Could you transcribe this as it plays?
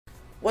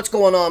What's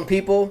going on,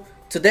 people?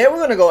 Today we're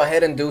going to go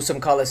ahead and do some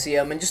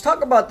Colosseum and just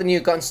talk about the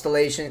new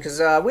constellation because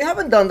we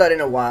haven't done that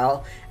in a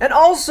while, and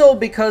also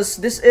because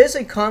this is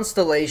a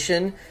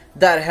constellation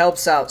that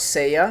helps out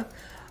Seiya,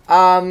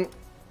 and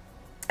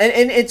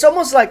it's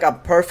almost like a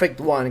perfect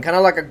one, kind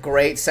of like a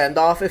great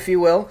send-off, if you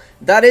will.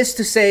 That is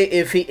to say,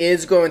 if he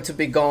is going to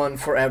be gone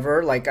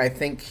forever, like I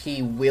think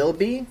he will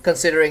be,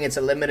 considering it's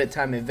a limited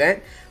time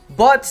event.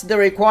 But the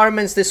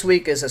requirements this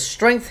week is a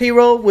strength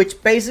hero,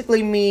 which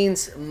basically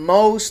means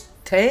most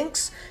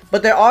tanks,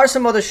 but there are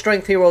some other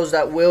strength heroes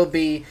that will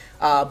be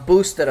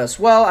boosted as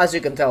well. As you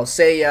can tell,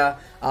 Seiya,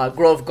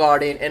 Grove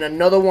Guardian, and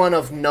another one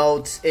of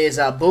note is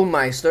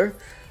Boommeister.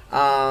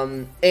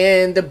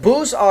 And the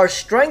boosts are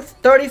strength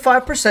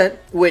 35%,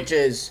 which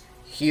is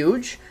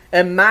huge,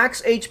 and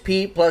max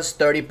HP plus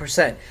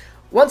 30%.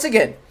 Once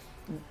again,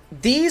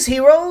 these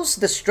heroes,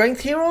 the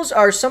strength heroes,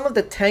 are some of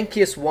the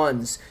tankiest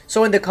ones.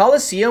 So in the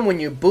Colosseum, when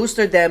you boost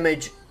their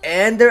damage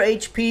and their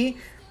HP,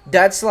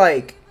 that's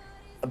like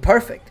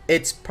perfect.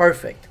 It's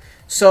perfect.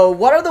 So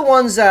what are the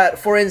ones that,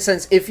 for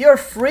instance, if you're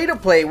free to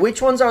play,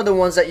 which ones are the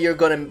ones that you're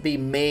going to be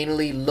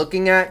mainly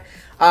looking at?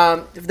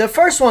 The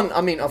first one,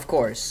 I mean, of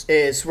course,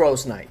 is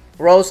Rose Knight.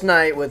 Rose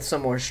Knight with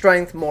some more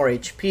strength, more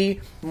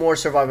HP, more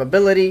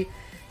survivability.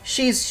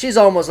 She's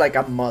almost like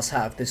a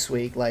must-have this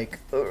week. Like,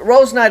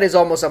 Rose Knight is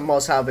almost a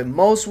must-have in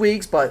most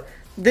weeks, but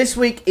this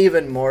week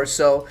even more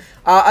so.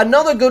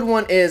 Another good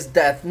one is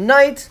Death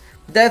Knight.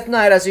 Death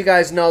Knight, as you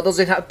guys know,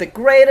 doesn't have the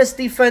greatest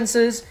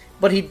defenses,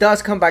 but he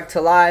does come back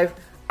to life.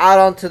 Add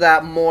on to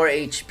that more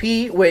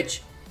HP,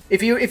 which,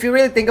 if you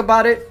really think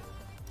about it,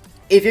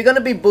 if you're going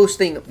to be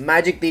boosting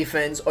magic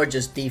defense or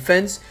just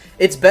defense,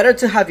 it's better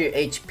to have your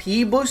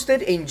HP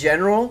boosted in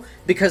general,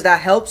 because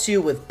that helps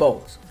you with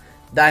both.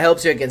 That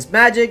helps you against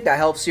magic, that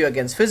helps you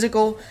against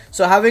physical.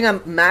 So having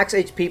a max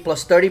HP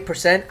plus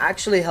 30%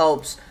 actually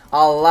helps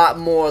a lot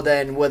more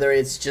than whether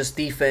it's just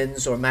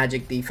defense or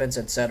magic defense,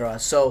 etc.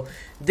 So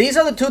these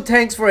are the two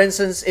tanks, for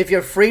instance, if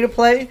you're free to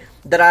play,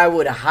 that I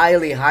would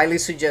highly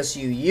suggest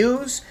you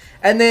use.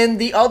 And then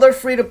the other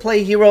free to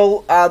play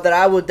hero that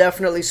I would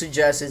definitely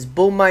suggest is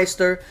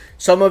Boommeister.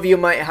 Some of you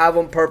might have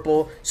him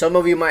purple, some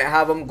of you might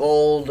have him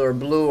gold or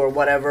blue or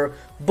whatever.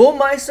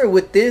 Boommeister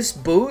with this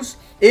boost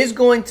is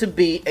going to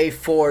be a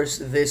force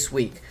this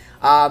week.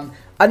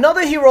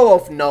 Another hero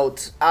of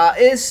note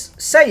is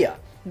Seiya,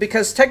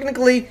 because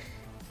technically,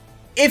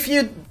 if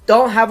you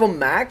don't have him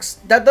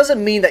maxed, that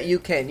doesn't mean that you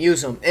can't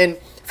use him. And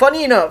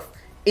funny enough,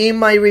 in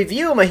my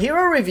review, my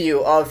hero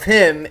review of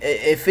him,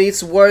 if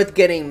it's worth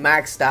getting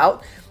maxed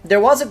out, there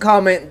was a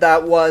comment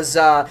that was,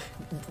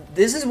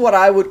 this is what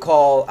I would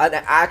call an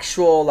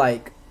actual,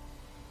 like,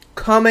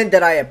 comment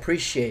that I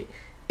appreciate.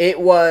 It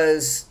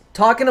was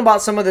talking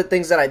about some of the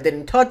things that I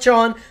didn't touch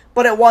on,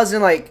 but it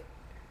wasn't, like,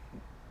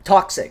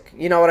 toxic,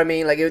 you know what I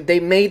mean? Like,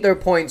 they made their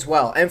points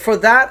well, and for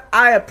that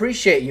I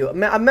appreciate you. A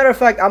matter of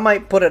fact, I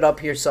might put it up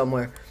here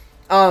somewhere.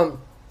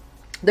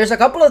 There's a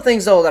couple of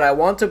things though that I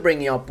want to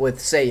bring up with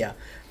Seiya.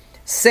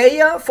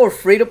 Seiya for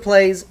free to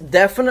plays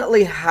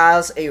definitely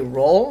has a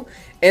role,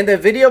 and the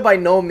video by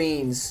no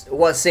means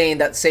was saying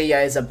that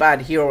Seiya is a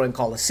bad hero in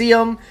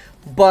Colosseum,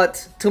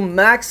 but to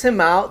max him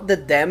out, the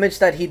damage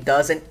that he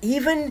does, and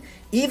even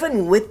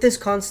with this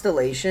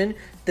constellation,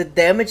 the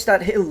damage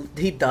that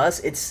he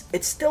does, it's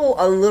still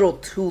a little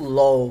too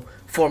low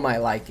for my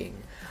liking.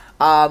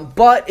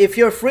 But if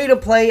you're free to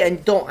play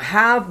and don't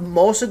have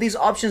most of these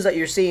options that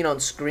you're seeing on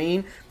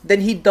screen,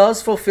 then he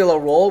does fulfill a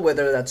role,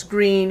 whether that's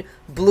green,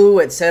 blue,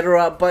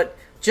 etc. But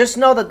just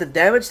know that the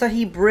damage that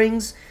he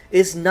brings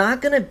is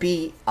not going to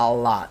be a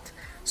lot.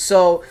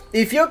 So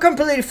if you're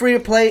completely free to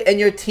play and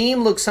your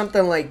team looks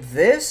something like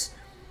this,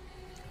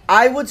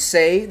 I would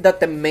say that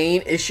the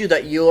main issue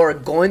that you are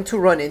going to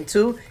run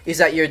into is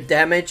that your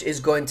damage is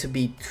going to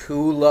be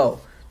too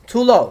low.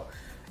 Too low.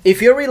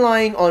 If you're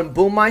relying on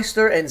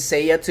Boommeister and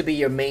Seiya to be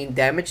your main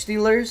damage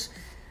dealers,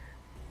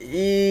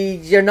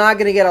 you're not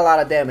going to get a lot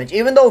of damage.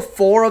 Even though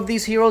 4 of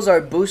these heroes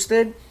are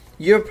boosted,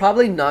 you're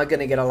probably not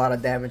going to get a lot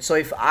of damage. So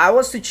if I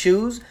was to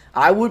choose,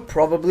 I would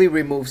probably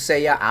remove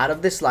Seiya out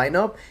of this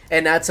lineup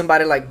and add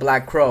somebody like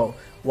Black Crow.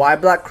 Why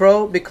Black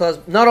Crow? Because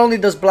not only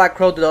does Black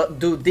Crow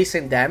do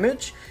decent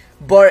damage,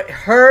 but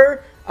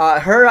her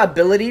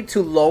ability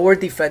to lower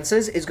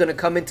defenses is going to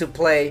come into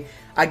play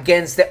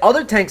against the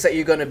other tanks that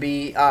you're going to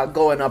be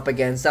going up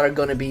against that are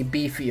going to be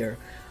beefier.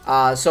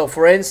 So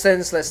for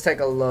instance, let's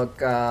take a look.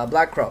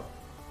 Black Crow.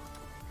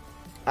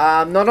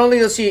 Not only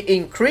does she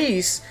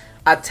increase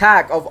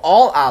attack of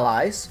all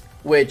allies,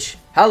 which,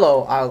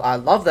 hello, I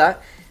love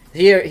that.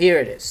 Here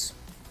it is.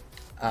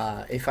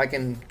 If I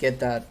can get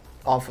that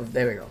off of,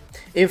 there we go.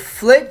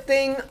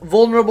 Inflicting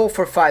vulnerable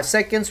for 5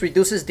 seconds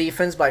reduces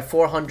defense by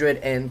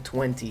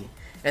 420,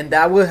 and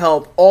that will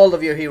help all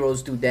of your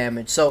heroes do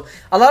damage. So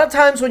a lot of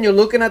times when you're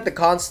looking at the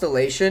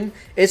constellation,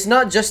 it's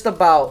not just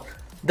about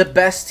the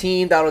best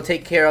team that will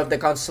take care of the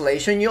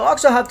constellation. You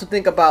also have to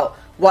think about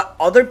what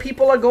other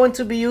people are going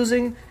to be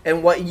using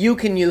and what you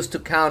can use to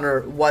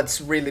counter what's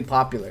really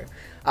popular.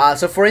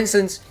 So for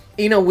instance,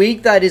 in a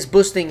week that is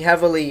boosting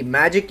heavily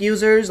magic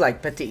users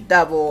like Petit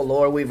Devil,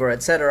 Lore Weaver,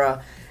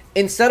 etc.,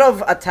 instead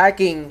of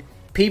attacking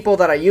people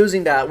that are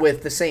using that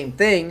with the same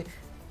thing,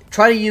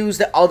 try to use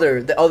the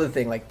other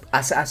thing, like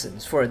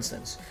assassins, for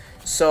instance.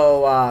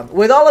 So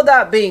with all of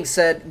that being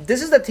said,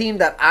 this is the team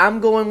that I'm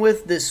going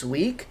with this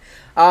week.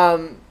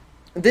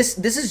 This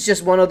is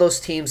just one of those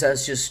teams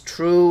that's just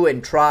true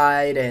and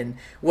tried, and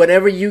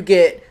whenever you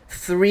get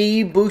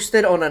 3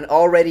 boosted on an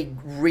already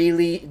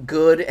really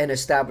good and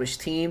established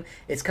team,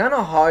 it's kind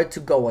of hard to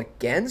go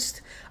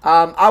against.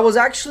 I was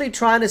actually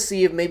trying to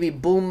see if maybe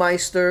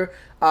Boommeister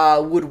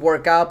would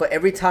work out, but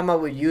every time I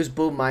would use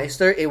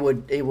Boommeister, it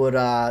would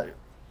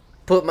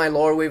put my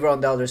Lore Weaver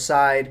on the other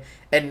side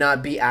and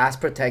not be as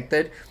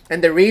protected.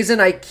 And the reason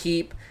I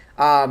keep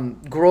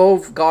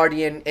Grove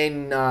Guardian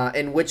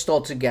and Witch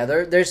Doll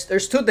together, there's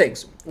 2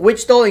 things.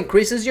 Witch Doll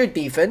increases your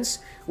defense,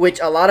 which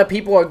a lot of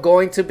people are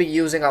going to be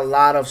using a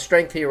lot of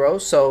strength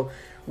heroes. So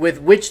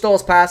with Witch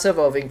Doll's passive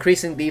of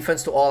increasing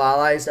defense to all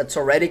allies, that's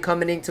already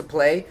coming into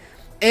play.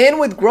 And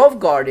with Grove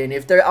Guardian,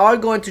 if they are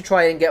going to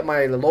try and get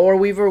my Lore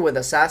Weaver with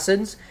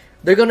assassins,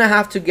 they're gonna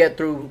have to get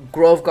through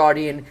Grove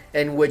Guardian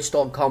and Witch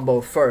Doll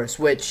combo first,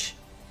 which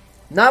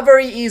not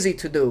very easy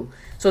to do.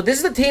 So this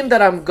is the team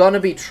that I'm gonna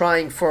be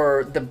trying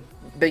for the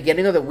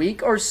beginning of the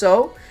week or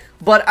so,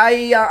 but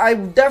I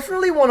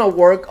definitely want to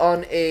work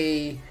on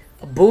a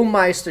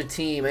Boommeister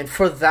team, and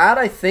for that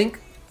I think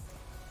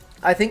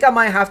I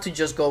might have to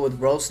just go with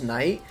Rose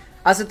Knight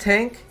as a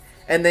tank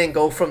and then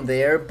go from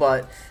there.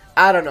 But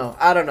I don't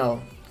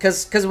know,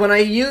 because when I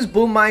use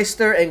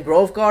Boommeister and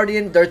Grove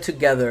Guardian, they're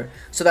together,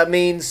 so that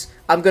means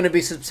I'm gonna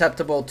be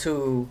susceptible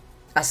to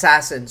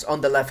assassins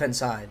on the left hand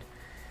side,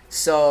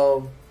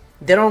 so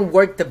they don't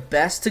work the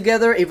best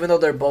together, even though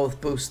they're both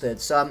boosted.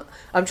 So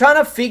I'm trying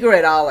to figure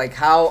it out, like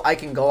how I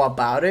can go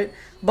about it.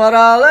 But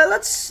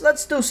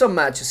let's do some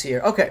matches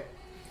here. Okay,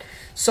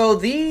 so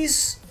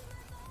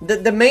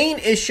the main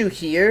issue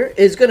here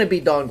is gonna be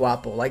Don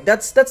Guapo. Like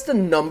that's the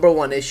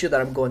 #1 issue that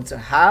I'm going to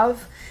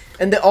have,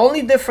 and the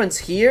only difference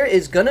here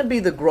is gonna be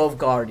the Grove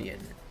Guardian.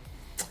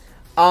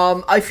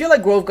 I feel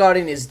like Grove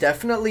Guardian is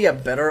definitely a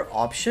better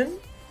option,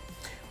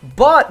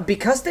 but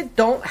because they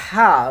don't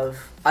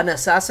have an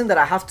assassin that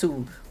I have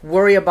to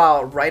worry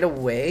about right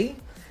away,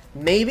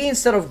 maybe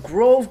instead of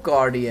Grove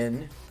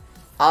Guardian,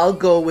 I'll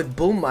go with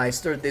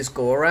Boommeister this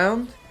go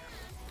around.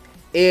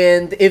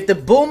 And if the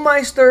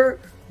Boommeister,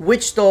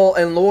 Witch Doll,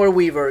 and Lore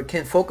Weaver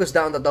can focus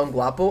down the Don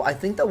Guapo, I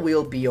think that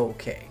we'll be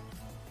okay.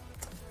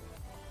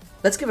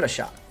 Let's give it a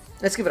shot.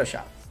 Let's give it a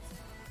shot.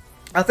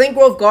 I think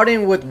Grove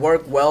Guardian would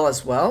work well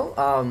as well.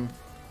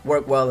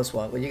 Well,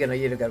 you're gonna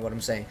get what I'm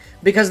saying,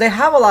 because they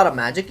have a lot of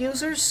magic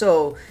users,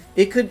 so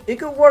it could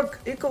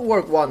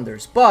work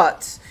wonders.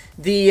 But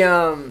the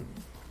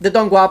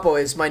Don Guapo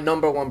is my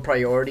 #1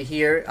 priority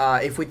here.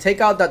 If we take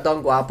out that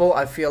Don Guapo,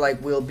 I feel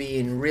like we'll be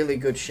in really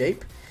good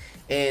shape.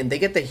 And they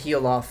get the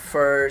heal off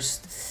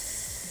first.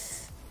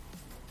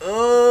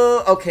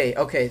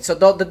 Okay. So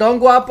the Don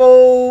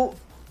Guapo,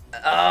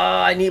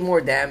 I need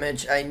more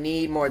damage. And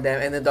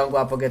the Don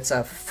Guapo gets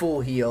a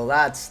full heal.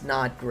 That's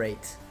not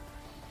great.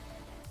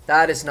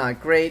 That is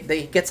not great.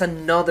 He gets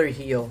another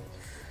heal.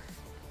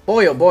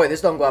 Boy, oh boy,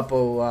 this Don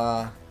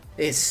Guapo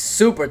is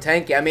super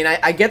tanky. I mean,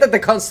 I get that the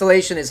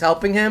Constellation is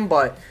helping him,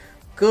 but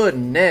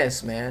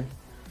goodness, man.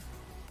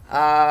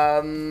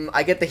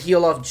 I get the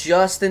heal off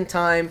just in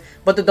time,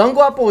 but the Don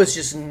Guapo is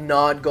just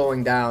not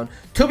going down.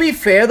 To be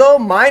fair, though,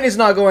 mine is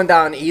not going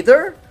down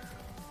either.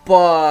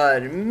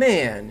 But,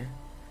 man.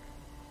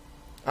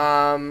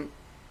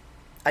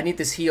 I need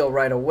this heal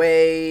right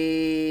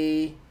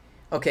away.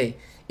 Okay.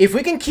 If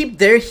we can keep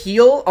their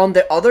heal on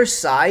the other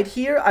side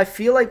here, I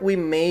feel like we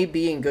may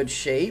be in good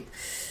shape.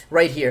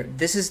 Right here.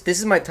 This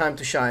is my time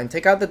to shine.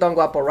 Take out the Don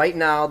Guapo right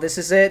now. This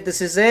is it. This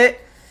is it.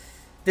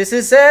 This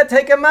is it.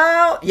 Take him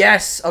out.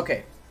 Yes.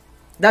 Okay.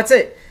 That's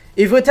it.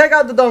 If we take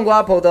out the Don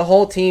Guapo, the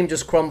whole team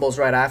just crumbles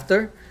right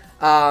after.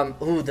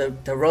 Ooh,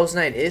 the Rose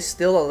Knight is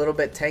still a little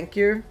bit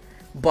tankier,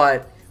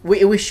 but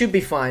we should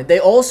be fine. They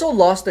also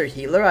lost their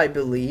healer, I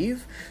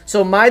believe.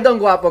 So my Don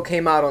Guapo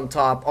came out on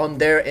top on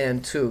their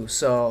end too.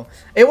 So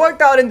it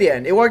worked out in the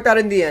end. It worked out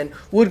in the end.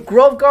 Would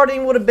Grove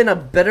Guardian would have been a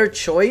better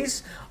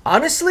choice?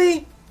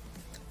 Honestly,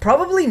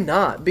 probably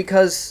not,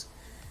 because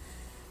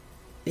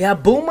yeah,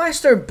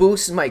 Boommeister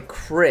boosts my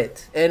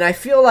crit, and I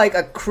feel like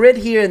a crit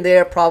here and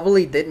there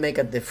probably did make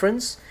a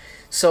difference.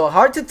 So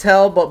hard to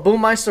tell, but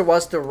Boommeister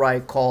was the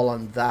right call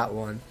on that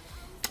one.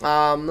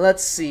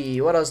 Let's see,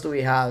 what else do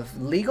we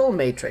have? Legal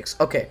Matrix.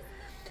 Okay,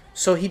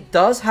 so he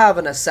does have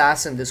an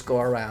assassin this go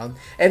around,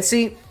 and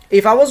see,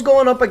 if I was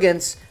going up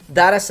against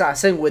that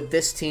assassin with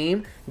this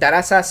team, that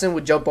assassin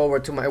would jump over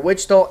to my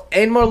Witch Doll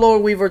and my Lore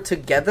Weaver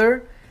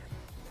together,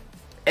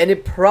 and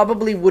it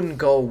probably wouldn't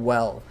go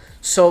well.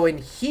 So in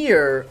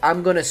here,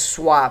 I'm gonna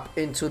swap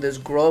into this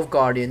Grove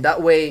Guardian.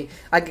 That way,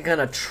 I can kind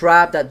of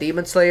trap that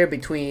Demon Slayer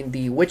between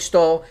the Witch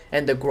Doll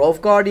and the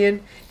Grove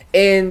Guardian.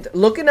 And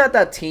looking at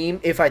that team,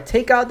 if I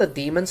take out the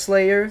Demon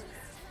Slayer,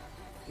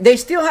 they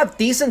still have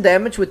decent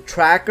damage with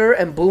Tracker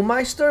and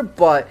Boommeister,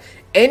 but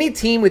any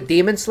team with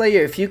Demon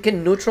Slayer, if you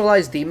can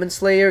neutralize Demon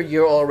Slayer,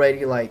 you're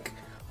already like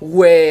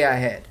way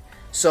ahead.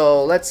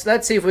 So let's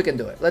see if we can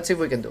do it. Let's see if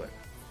we can do it.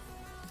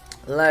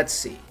 Let's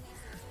see.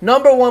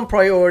 Number one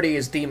priority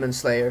is Demon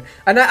Slayer.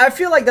 And I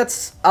feel like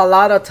that's a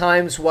lot of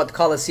times what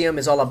Colosseum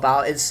is all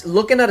about. It's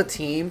looking at a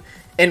team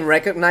and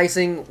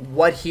recognizing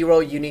what hero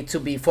you need to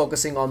be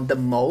focusing on the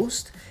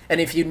most.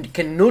 And if you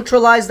can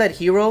neutralize that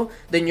hero,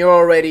 then you're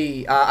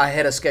already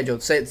ahead of schedule.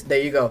 So there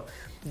you go.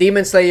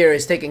 Demon Slayer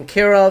is taken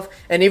care of.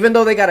 And even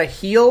though they got a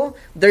heal,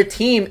 their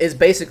team is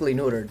basically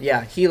neutered.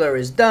 Yeah, healer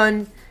is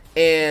done.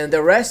 And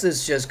the rest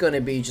is just going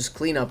to be just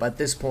cleanup at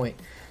this point.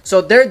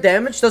 So their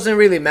damage doesn't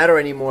really matter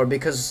anymore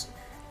because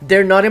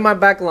they're not in my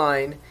back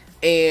line.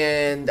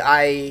 And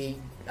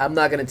I'm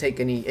not going to take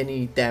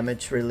any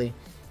damage really.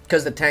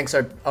 Because the tanks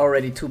are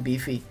already too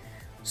beefy.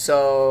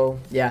 So,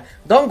 yeah.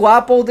 Don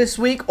Guapo this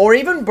week, or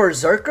even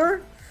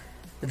Berserker,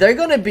 they're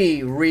going to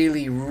be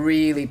really,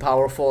 really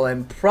powerful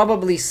and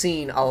probably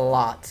seen a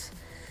lot.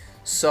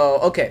 So,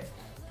 okay.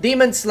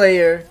 Demon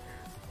Slayer,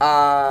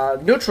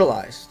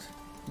 neutralized.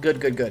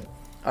 Good, good, good.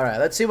 Alright,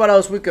 let's see what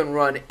else we can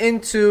run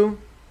into.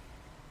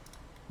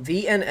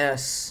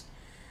 VNS.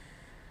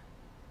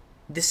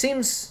 This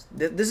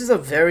is a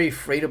very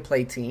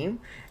free-to-play team.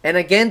 And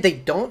again, they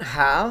don't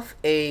have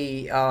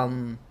a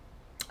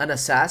an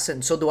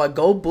assassin. So do I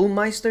go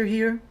Boommeister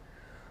here?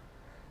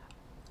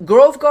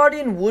 Grove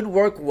Guardian would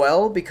work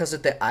well because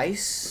of the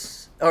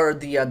ice or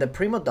the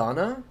Prima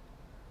Donna,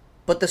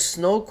 but the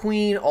Snow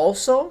Queen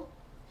also.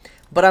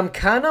 But I'm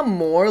kind of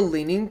more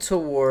leaning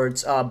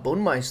towards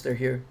Boommeister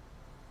here.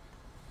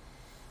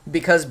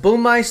 Because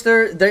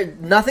Boommeister,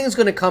 nothing's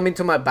going to come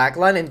into my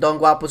backline and Don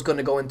Guapo's going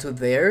to go into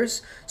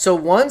theirs. So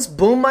once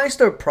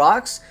Boommeister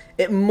procs,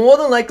 it more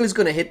than likely is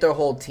going to hit their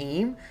whole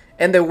team.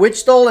 And the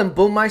Witch Doll and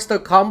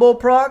Boommeister combo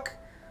proc,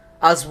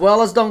 as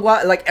well as Don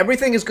Guapo, like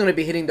everything is going to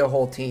be hitting their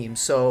whole team.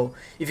 So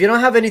if you don't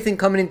have anything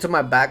coming into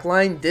my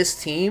backline, this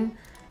team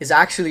is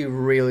actually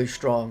really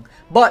strong.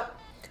 But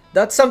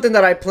that's something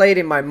that I played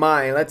in my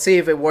mind. Let's see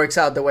if it works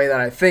out the way that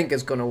I think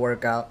it's going to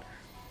work out.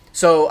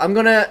 So I'm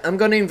gonna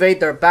invade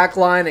their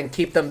backline and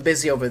keep them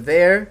busy over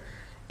there,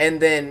 and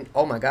then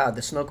oh my god,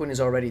 the Snow Queen is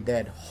already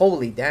dead.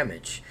 Holy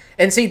damage!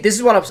 And see, this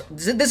is what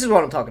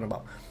I'm talking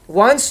about.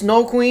 Once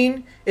Snow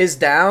Queen is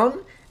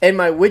down and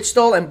my Witch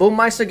Doll and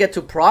Boommeister get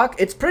to proc,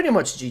 it's pretty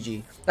much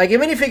GG. Like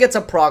even if he gets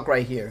a proc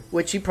right here,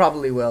 which he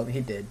probably will,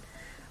 he did.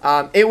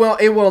 It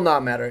will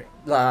not matter.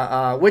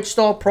 Witch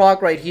Doll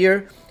proc right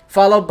here,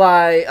 followed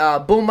by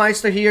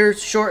Boommeister here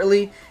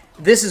shortly.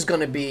 This is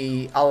gonna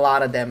be a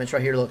lot of damage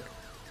right here. Look.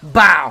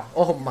 Bow!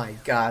 Oh my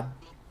god.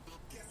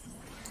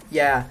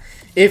 Yeah.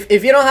 If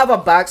you don't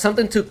have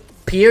something to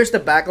pierce the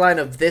backline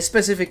of this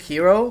specific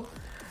hero,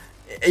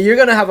 you're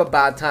gonna have a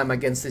bad time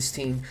against this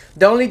team.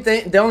 The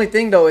only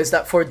thing though is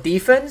that for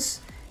defense,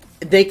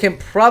 they can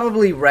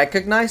probably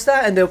recognize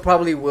that and they'll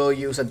probably will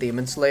use a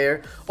Demon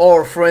Slayer.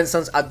 Or for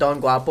instance a Don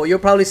Guapo. You'll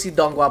probably see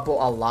Don Guapo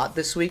a lot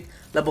this week.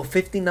 Level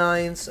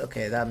 59s.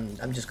 Okay,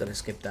 I'm just gonna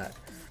skip that.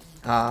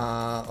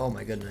 Oh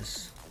my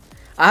goodness.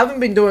 I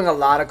haven't been doing a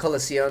lot of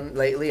Colosseum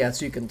lately,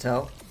 as you can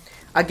tell.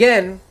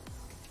 Again,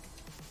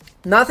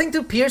 nothing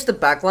to pierce the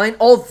backline,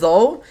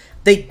 although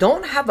they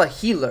don't have a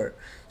healer.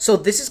 So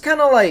this is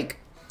kind of like,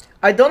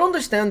 I don't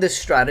understand this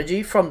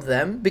strategy from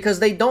them because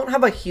they don't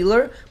have a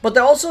healer, but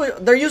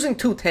they're using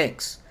two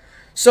tanks.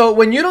 So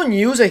when you don't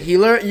use a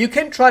healer, you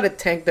can try to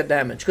tank the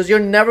damage because you're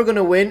never going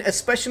to win,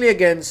 especially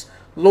against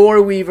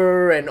Lore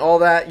Weaver and all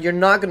that. You're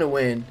not going to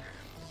win.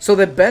 So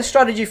the best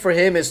strategy for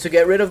him is to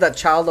get rid of that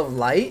Child of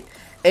Light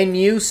and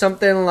use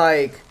something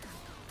like,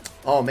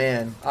 oh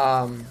man,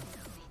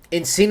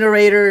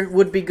 Incinerator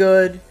would be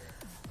good,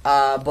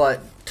 but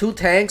two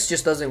tanks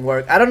just doesn't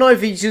work. I don't know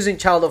if he's using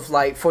Child of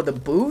Light for the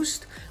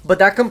boost, but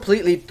that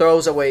completely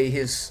throws away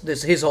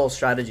his whole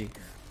strategy.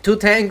 Two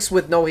tanks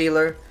with no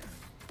healer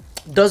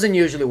doesn't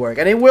usually work,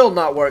 and it will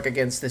not work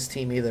against this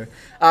team either.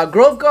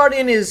 Grove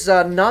Guardian is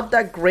not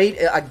that great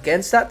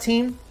against that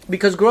team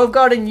because Grove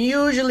Guardian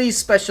usually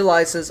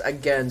specializes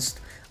against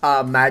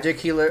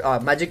magic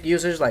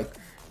users like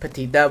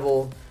Petit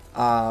Devil,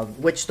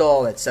 Witch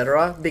Doll,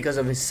 etc. Because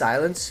of his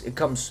silence, it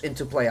comes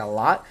into play a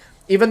lot.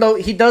 Even though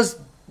he does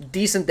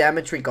decent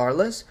damage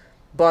regardless,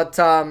 but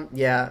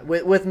yeah,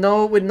 with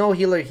no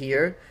healer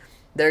here,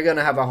 they're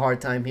gonna have a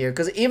hard time here.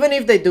 Because even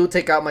if they do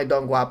take out my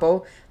Don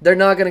Guapo, they're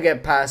not gonna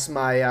get past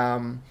my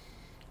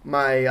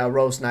my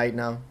Rose Knight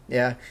now.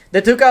 Yeah,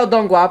 they took out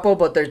Don Guapo,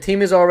 but their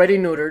team is already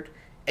neutered,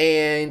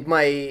 and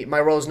my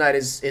Rose Knight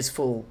is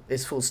full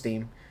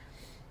steam.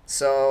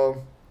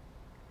 So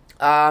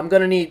I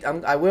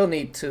will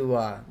need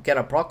to get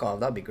a proc off.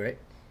 That'd be great.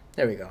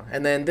 There we go.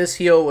 And then this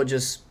heal will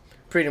just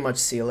pretty much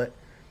seal it.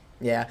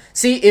 Yeah.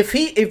 See, if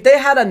they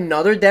had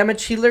another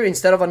damage healer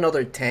instead of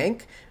another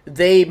tank,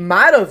 they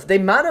might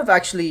have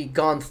actually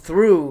gone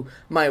through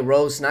my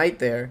Rose Knight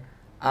there.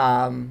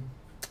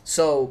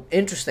 So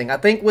interesting. I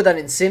think with an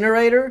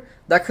Incinerator,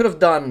 that could have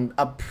done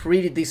a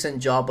pretty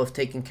decent job of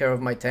taking care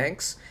of my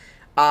tanks.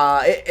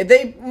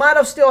 They might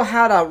have still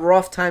had a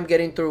rough time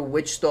getting through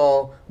Witch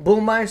Doll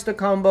Boommeister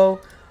combo,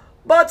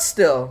 But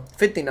still,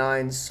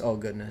 59s. Oh,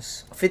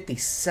 goodness.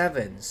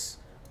 57s.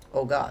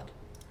 Oh, God.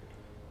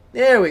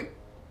 There we...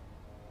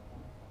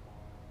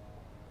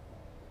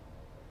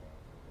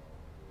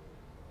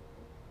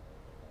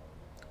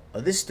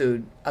 Oh, this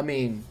dude, I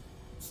mean...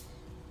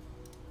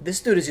 This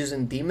dude is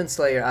using Demon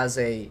Slayer as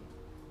a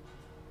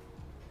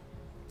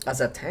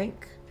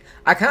tank.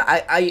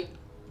 I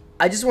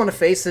just want to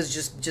face this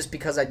just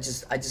because I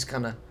just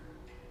kind of...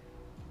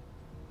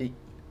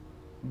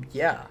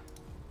 Yeah.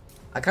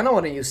 I kind of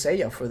want to use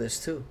Seiya for this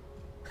too.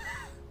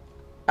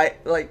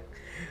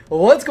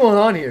 What's going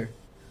on here?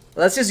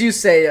 Let's just use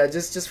Seiya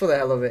just for the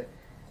hell of it.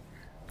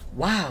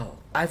 Wow,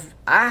 I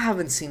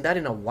haven't seen that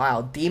in a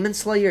while. Demon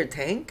Slayer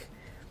tank?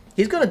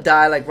 He's gonna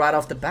die like right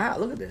off the bat.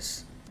 Look at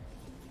this.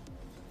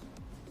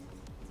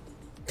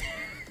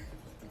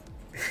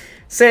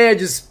 Seiya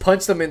just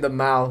punched him in the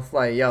mouth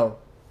like, yo.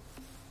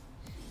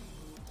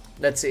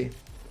 Let's see.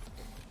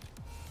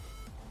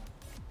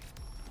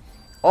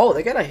 Oh,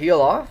 they gotta heal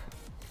off?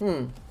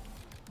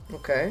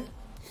 Okay.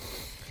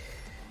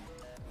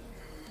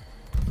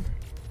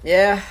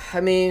 Yeah, I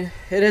mean,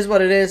 it is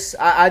what it is.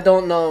 I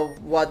don't know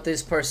what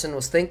this person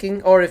was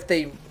thinking, or if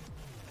they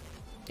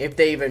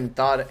even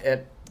thought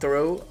it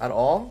through at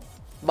all.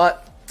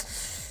 But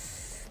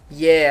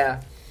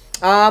yeah.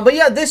 But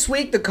yeah, this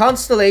week the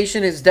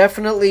constellation is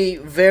definitely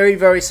very,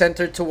 very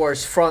centered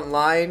towards front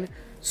line.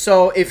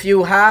 So if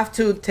you have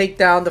to take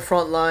down the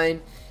front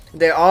line,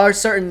 there are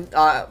certain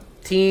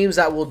teams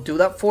that will do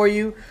that for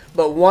you.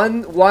 But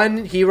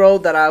one hero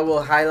that I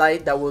will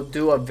highlight that will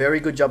do a very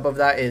good job of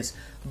that is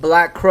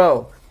Black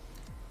Crow.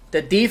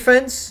 The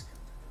defense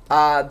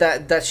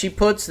that she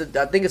puts,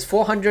 I think it's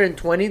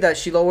 420 that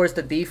she lowers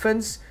the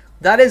defense.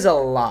 That is a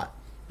lot.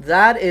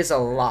 That is a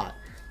lot.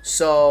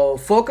 So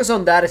focus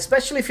on that,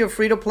 especially if you're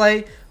free to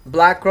play.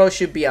 Black Crow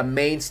should be a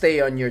mainstay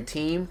on your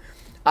team.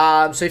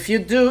 So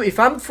if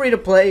I'm free to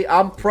play,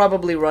 I'm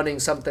probably running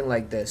something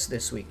like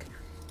this week.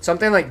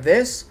 Something like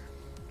this.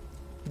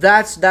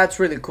 That's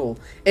really cool.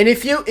 And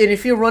if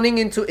you're running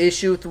into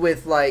issues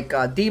with like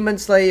Demon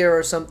Slayer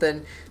or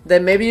something,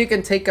 then maybe you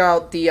can take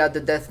out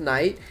the Death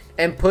Knight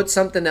and put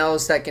something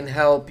else that can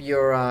help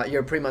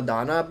your Prima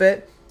Donna a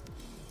bit.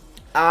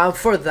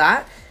 For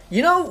that,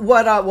 you know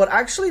what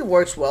actually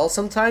works well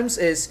sometimes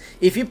is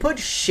if you put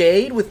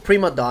Shade with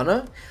Prima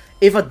Donna.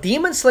 If a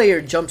Demon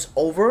Slayer jumps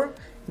over,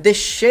 the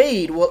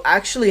Shade will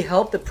actually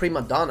help the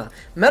Prima Donna.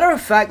 Matter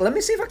of fact, let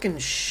me see if I can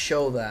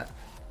show that.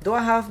 Do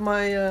I have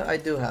my... I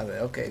do have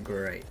it. Okay,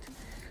 great.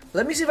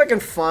 Let me see if I can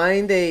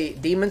find a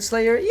Demon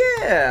Slayer.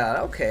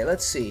 Yeah, okay,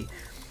 let's see.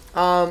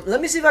 Let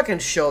me see if I can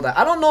show that.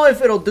 I don't know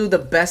if it'll do the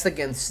best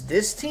against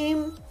this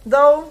team,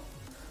 though.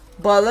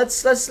 But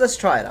let's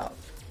try it out.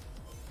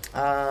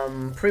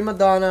 Prima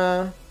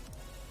Donna.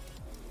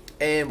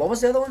 And what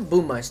was the other one?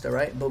 Boommeister,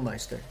 right?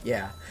 Boommeister,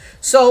 yeah.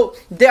 So,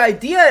 the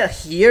idea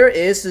here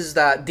is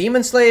that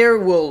Demon Slayer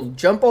will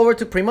jump over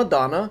to Prima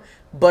Donna,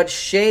 but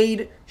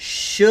Shade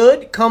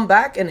should come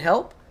back and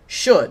help.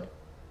 Should.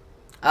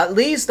 At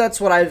least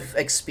that's what I've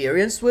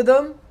experienced with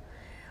him.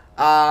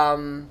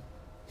 And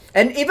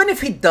even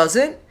if he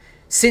doesn't,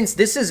 since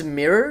this is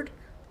mirrored,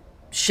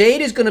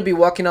 Shade is going to be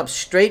walking up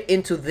straight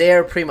into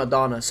their Prima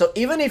Donna. So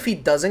even if he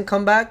doesn't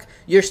come back,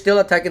 you're still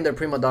attacking their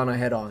Prima Donna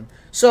head on.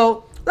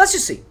 So let's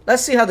just see.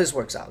 Let's see how this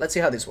works out. Let's see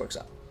how this works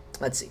out.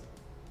 Let's see.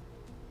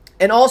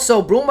 And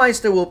also,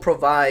 Brewmeister will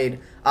provide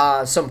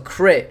some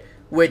crit,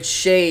 which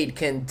Shade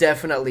can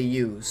definitely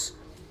use.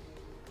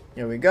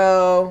 Here we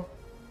go.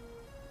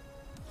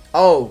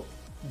 Oh,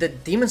 the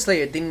Demon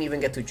Slayer didn't even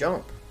get to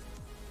jump.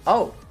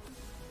 Oh.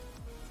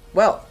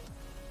 Well,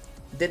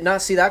 did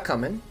not see that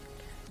coming.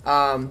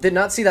 Did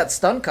not see that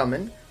stun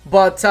coming.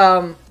 But,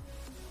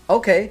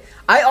 okay.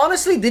 I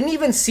honestly didn't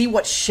even see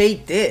what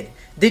Shade did.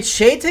 Did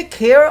Shade take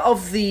care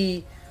of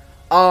the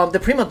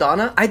Prima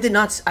Donna? I did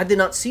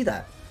not see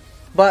that.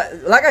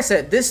 But like I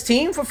said, this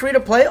team for free to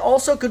play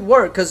also could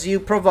work because you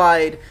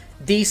provide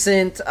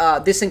decent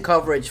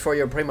coverage for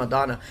your Prima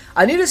Donna.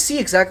 I need to see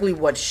exactly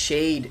what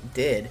Shade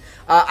did.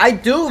 I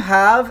do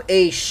have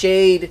a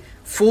Shade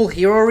full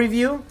hero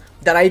review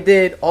that I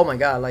did, oh my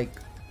god, like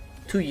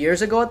 2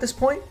 years ago at this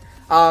point.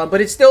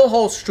 But it still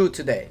holds true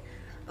today.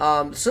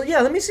 So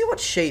yeah, let me see what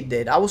Shade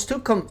did. I was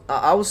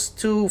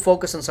too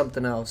focused on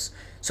something else.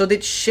 So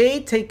did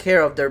Shade take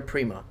care of their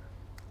Prima?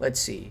 Let's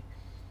see.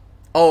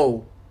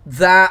 Oh,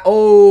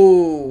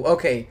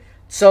 okay.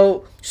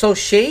 So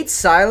Shade's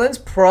silence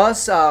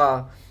plus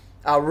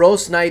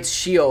Rose Knight's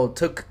shield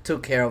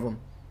took care of him.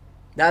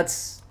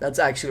 That's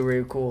actually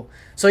really cool.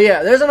 So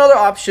yeah, there's another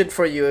option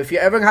for you if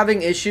you're ever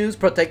having issues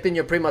protecting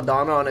your Prima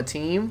Donna on a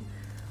team.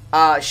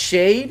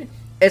 Shade,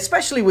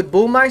 especially with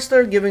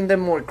Boommeister giving them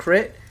more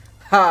crit,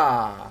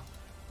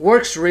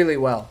 works really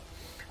well.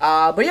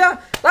 But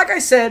yeah, like I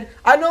said,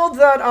 I know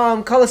that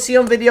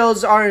Colosseum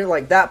videos aren't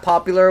like that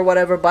popular or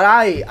whatever, but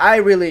I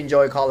really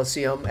enjoy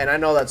Colosseum, and I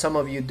know that some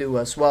of you do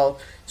as well.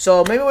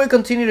 So maybe we'll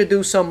continue to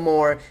do some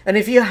more. And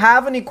if you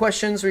have any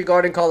questions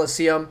regarding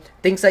Colosseum,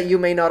 things that you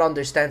may not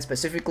understand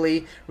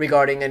specifically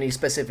regarding any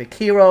specific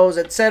heroes,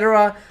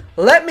 etc.,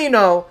 let me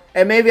know,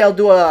 and maybe I'll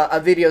do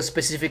a video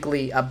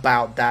specifically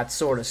about that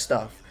sort of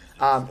stuff.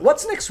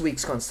 What's next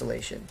week's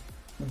constellation?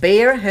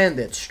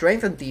 Barehanded,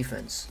 strength and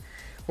defense.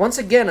 Once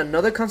again,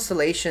 another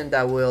constellation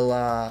that will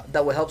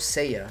help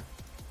Seiya.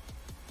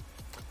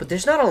 But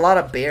there's not a lot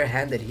of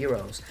barehanded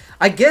heroes.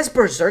 I guess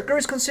Berserker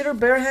is considered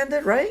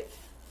barehanded, right?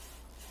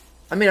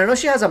 I mean, I know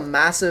she has a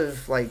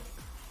massive, like,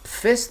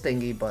 fist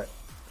thingy, but...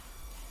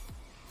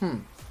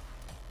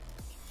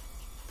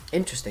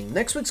 Interesting.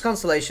 Next week's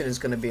constellation is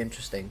going to be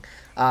interesting.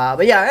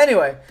 But yeah,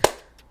 anyway.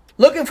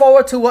 Looking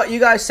forward to what you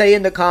guys say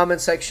in the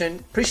comment section.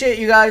 Appreciate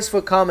you guys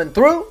for coming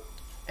through.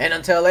 And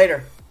until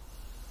later.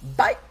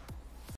 Bye.